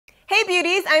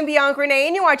beauties, I'm Bianca Renee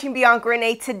and you're watching Bianca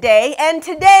Renee Today, and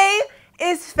today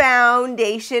is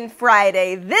Foundation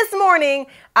Friday. This morning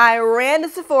I ran to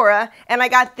Sephora and I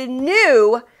got the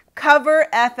new Cover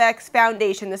FX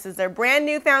foundation. This is their brand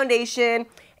new foundation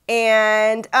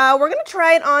and we're going to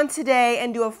try it on today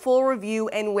and do a full review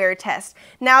and wear test.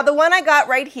 Now the one I got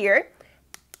right here,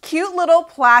 cute little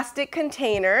plastic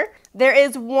container. There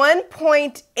is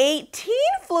 1.18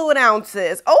 fluid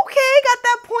ounces. Okay, got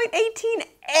that 0.18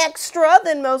 extra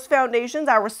than most foundations.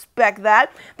 I respect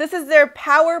that. This is their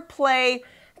Power Play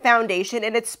foundation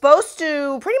and it's supposed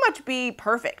to pretty much be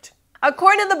perfect.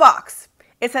 According to the box,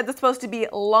 it says it's supposed to be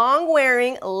long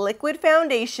wearing liquid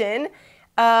foundation,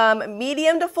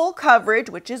 medium to full coverage,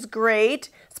 which is great.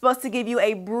 It's supposed to give you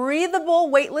a breathable,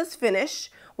 weightless finish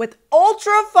with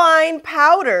ultra fine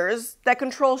powders that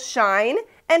control shine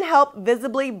and help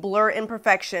visibly blur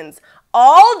imperfections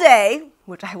all day,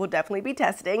 which I will definitely be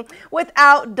testing,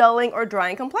 without dulling or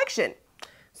drying complexion.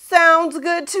 Sounds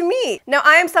good to me. Now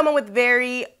I am someone with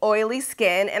very oily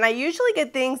skin and I usually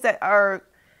get things that are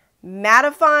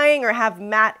mattifying or have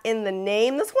matte in the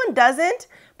name. This one doesn't,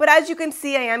 but as you can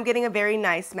see, I am getting a very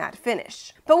nice matte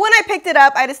finish. But when I picked it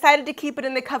up, I decided to keep it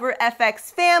in the Cover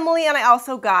FX family and I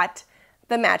also got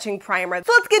the matching primer.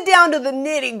 So let's get down to the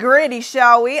nitty gritty,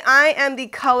 shall we? I am the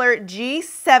color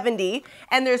G70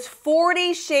 and there's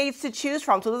 40 shades to choose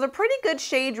from. So there's a pretty good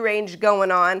shade range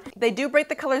going on. They do break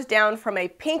the colors down from a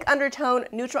pink undertone,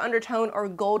 neutral undertone, or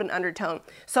golden undertone.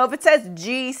 So if it says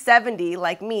G70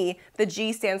 like me, the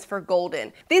G stands for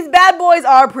golden. These bad boys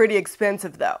are pretty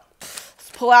expensive though.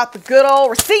 Let's pull out the good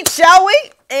old receipt, shall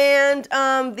we? And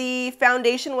the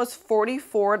foundation was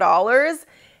 $44.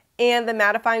 And the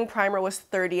mattifying primer was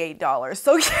 $38.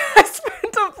 So yeah, I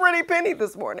spent a pretty penny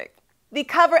this morning. The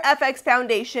Cover FX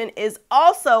foundation is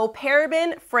also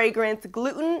paraben, fragrance,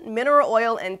 gluten, mineral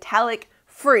oil, and talc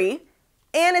free,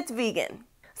 and it's vegan.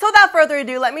 So without further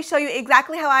ado, let me show you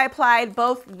exactly how I applied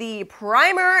both the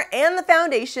primer and the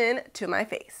foundation to my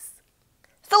face.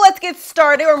 So let's get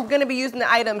started. We're going to be using the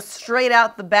items straight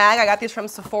out the bag. I got these from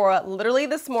Sephora literally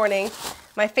this morning.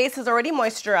 My face is already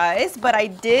moisturized, but I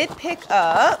did pick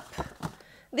up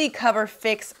the Cover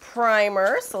Fix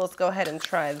primer. So let's go ahead and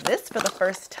try this for the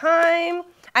first time.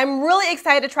 I'm really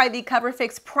excited to try the Cover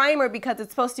Fix primer because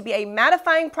it's supposed to be a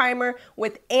mattifying primer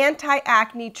with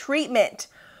anti-acne treatment,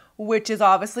 which is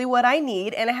obviously what I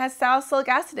need. And it has salicylic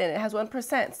acid in it. It has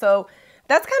 1%. So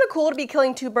that's kind of cool to be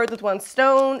killing two birds with one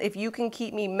stone. If you can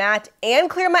keep me matte and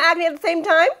clear my acne at the same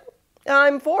time,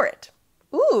 I'm for it.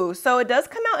 Ooh, so it does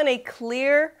come out in a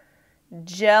clear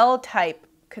gel type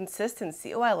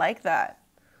consistency. Oh, I like that.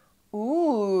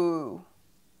 Ooh.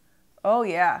 Oh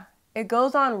yeah, it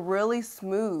goes on really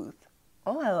smooth.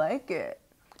 Oh, I like it.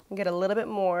 Get a little bit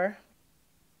more.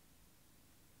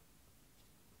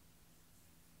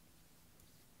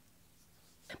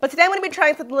 But today I'm going to be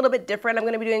trying something a little bit different. I'm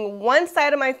going to be doing one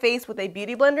side of my face with a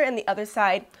beauty blender and the other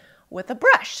side with a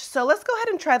brush. So let's go ahead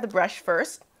and try the brush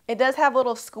first. It does have a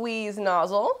little squeeze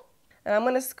nozzle. And I'm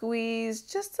going to squeeze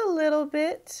just a little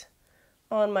bit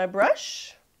on my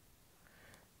brush.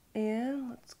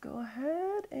 And let's go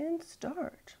ahead and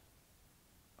start.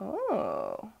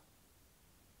 Oh.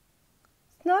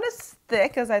 It's not as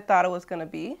thick as I thought it was going to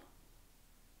be.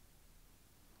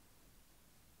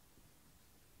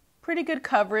 Pretty good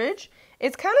coverage.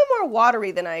 It's kind of more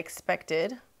watery than I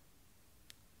expected.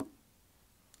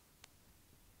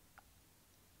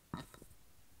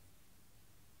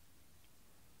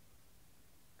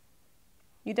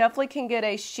 You definitely can get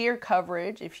a sheer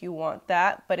coverage if you want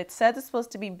that, but it says it's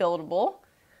supposed to be buildable,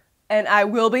 and I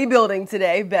will be building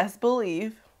today, best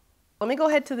believe. Let me go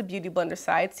ahead to the beauty blender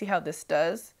side, see how this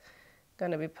does.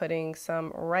 Gonna be putting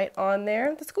some right on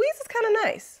there. The squeeze is kind of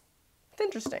nice. It's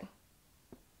interesting.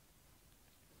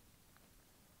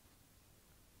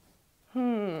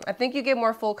 I think you get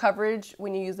more full coverage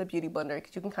when you use the beauty blender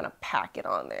because you can kind of pack it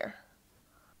on there.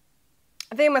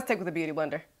 I think I'm gonna stick with the beauty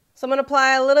blender. So I'm gonna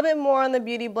apply a little bit more on the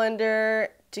beauty blender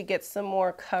to get some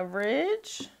more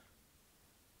coverage.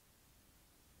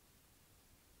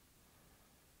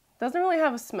 Doesn't really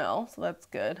have a smell, so that's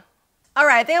good. All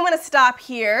right, I think I'm gonna stop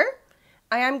here.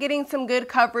 I am getting some good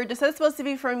coverage. It says it's supposed to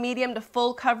be from medium to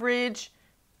full coverage.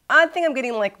 I think I'm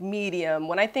getting like medium.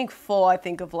 When I think full, I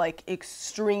think of like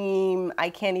extreme, I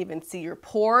can't even see your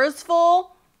pores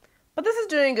full, but this is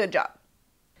doing a good job.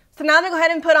 So now I'm gonna go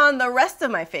ahead and put on the rest of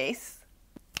my face.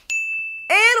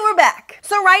 And we're back.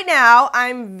 So right now,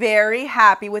 I'm very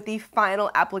happy with the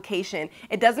final application.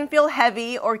 It doesn't feel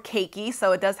heavy or cakey,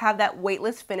 so it does have that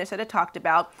weightless finish that I talked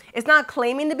about. It's not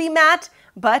claiming to be matte,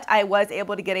 but I was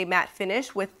able to get a matte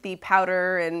finish with the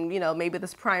powder, and maybe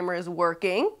this primer is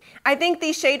working. I think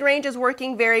the shade range is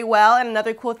working very well, and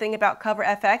another cool thing about Cover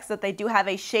FX is that they do have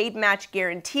a shade match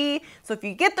guarantee. So if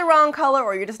you get the wrong color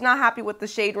or you're just not happy with the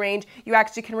shade range, you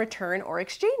actually can return or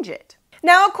exchange it.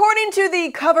 Now, according to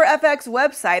the Cover FX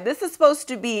website, this is supposed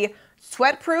to be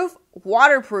sweat-proof,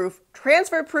 waterproof,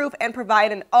 transfer-proof, and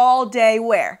provide an all-day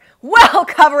wear. Well,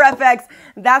 Cover FX,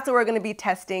 that's what we're going to be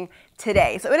testing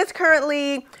today. So it is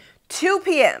currently 2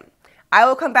 p.m. I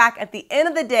will come back at the end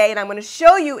of the day and I'm going to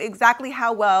show you exactly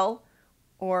how well,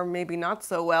 or maybe not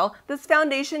so well, this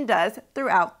foundation does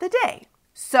throughout the day.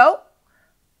 So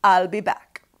I'll be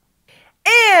back.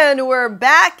 And we're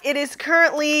back. It is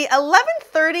currently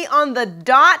 11:30 on the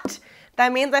dot.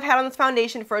 That means I've had on this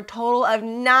foundation for a total of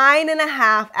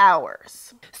 9.5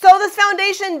 hours. So this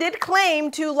foundation did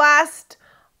claim to last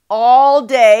all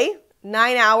day.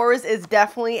 9 hours is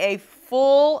definitely a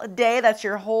full day. That's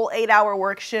your whole 8-hour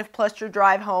work shift plus your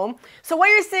drive home. So what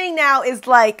you're seeing now is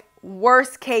like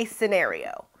worst case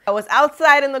scenario. I was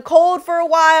outside in the cold for a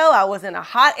while. I was in a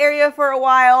hot area for a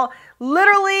while.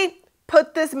 Literally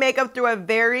put this makeup through a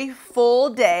very full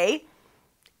day.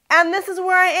 And this is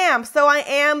where I am. So I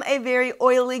am a very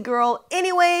oily girl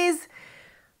anyways,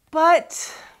 but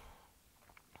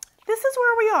this is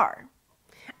where we are.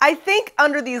 I think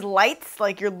under these lights,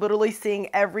 like you're literally seeing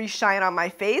every shine on my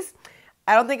face,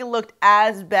 I don't think it looked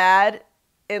as bad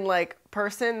in like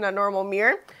person in a normal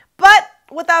mirror. But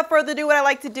without further ado, what I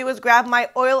like to do is grab my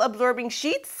oil absorbing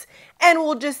sheets and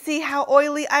we'll just see how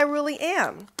oily I really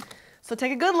am. So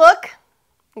take a good look,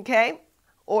 okay?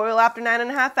 Oil after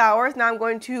 9.5 hours. Now I'm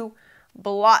going to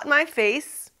blot my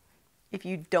face. If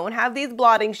you don't have these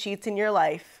blotting sheets in your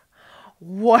life,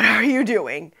 what are you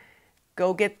doing?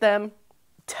 Go get them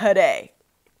today.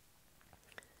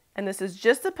 And this is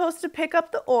just supposed to pick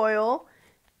up the oil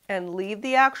and leave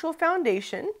the actual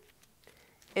foundation.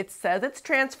 It says it's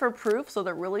transfer proof, so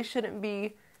there really shouldn't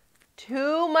be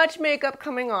too much makeup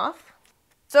coming off.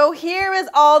 So here is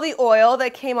all the oil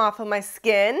that came off of my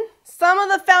skin. Some of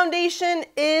the foundation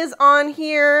is on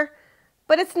here,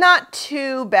 but it's not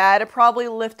too bad. It probably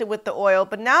lifted with the oil.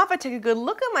 But now if I take a good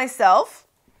look at myself,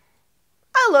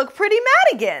 I look pretty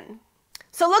matte again.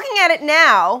 So looking at it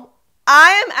now,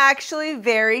 I am actually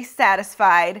very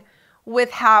satisfied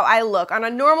with how I look. On a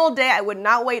normal day, I would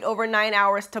not wait over 9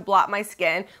 hours to blot my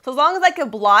skin. So as long as I can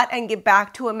blot and get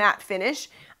back to a matte finish,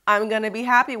 I'm gonna be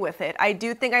happy with it. I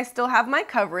do think I still have my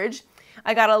coverage.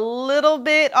 I got a little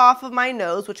bit off of my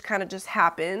nose, which kind of just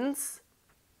happens.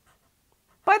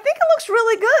 But I think it looks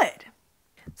really good.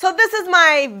 So this is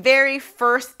my very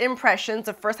first impressions,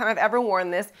 the first time I've ever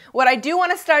worn this. What I do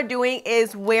want to start doing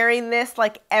is wearing this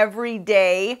like every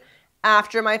day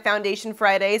after my foundation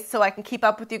Fridays so I can keep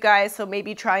up with you guys. So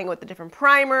maybe trying it with a different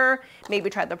primer,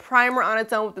 maybe try the primer on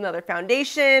its own with another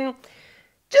foundation.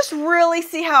 Just really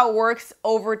see how it works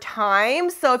over time.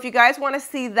 So if you guys want to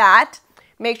see that,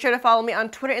 make sure to follow me on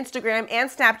Twitter, Instagram, and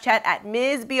Snapchat at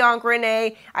Ms.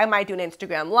 BiancaRenee. I might do an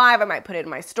Instagram live. I might put it in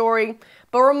my story.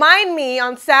 But remind me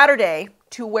on Saturday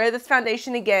to wear this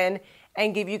foundation again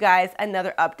and give you guys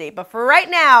another update. But for right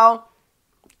now,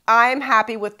 I'm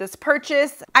happy with this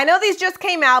purchase. I know these just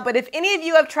came out, but if any of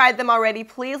you have tried them already,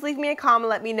 please leave me a comment.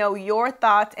 Let me know your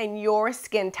thoughts and your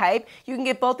skin type. You can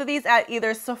get both of these at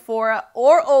either Sephora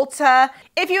or Ulta.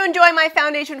 If you enjoy my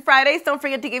Foundation Fridays, don't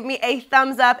forget to give me a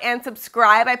thumbs up and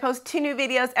subscribe. I post 2 new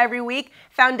videos every week,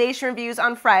 foundation reviews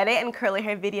on Friday and curly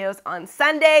hair videos on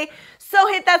Sunday. So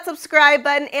hit that subscribe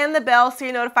button and the bell so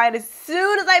you're notified as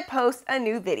soon as I post a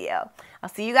new video. I'll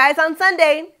see you guys on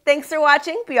Sunday. Thanks for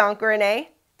watching BiancaRenee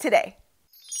Today.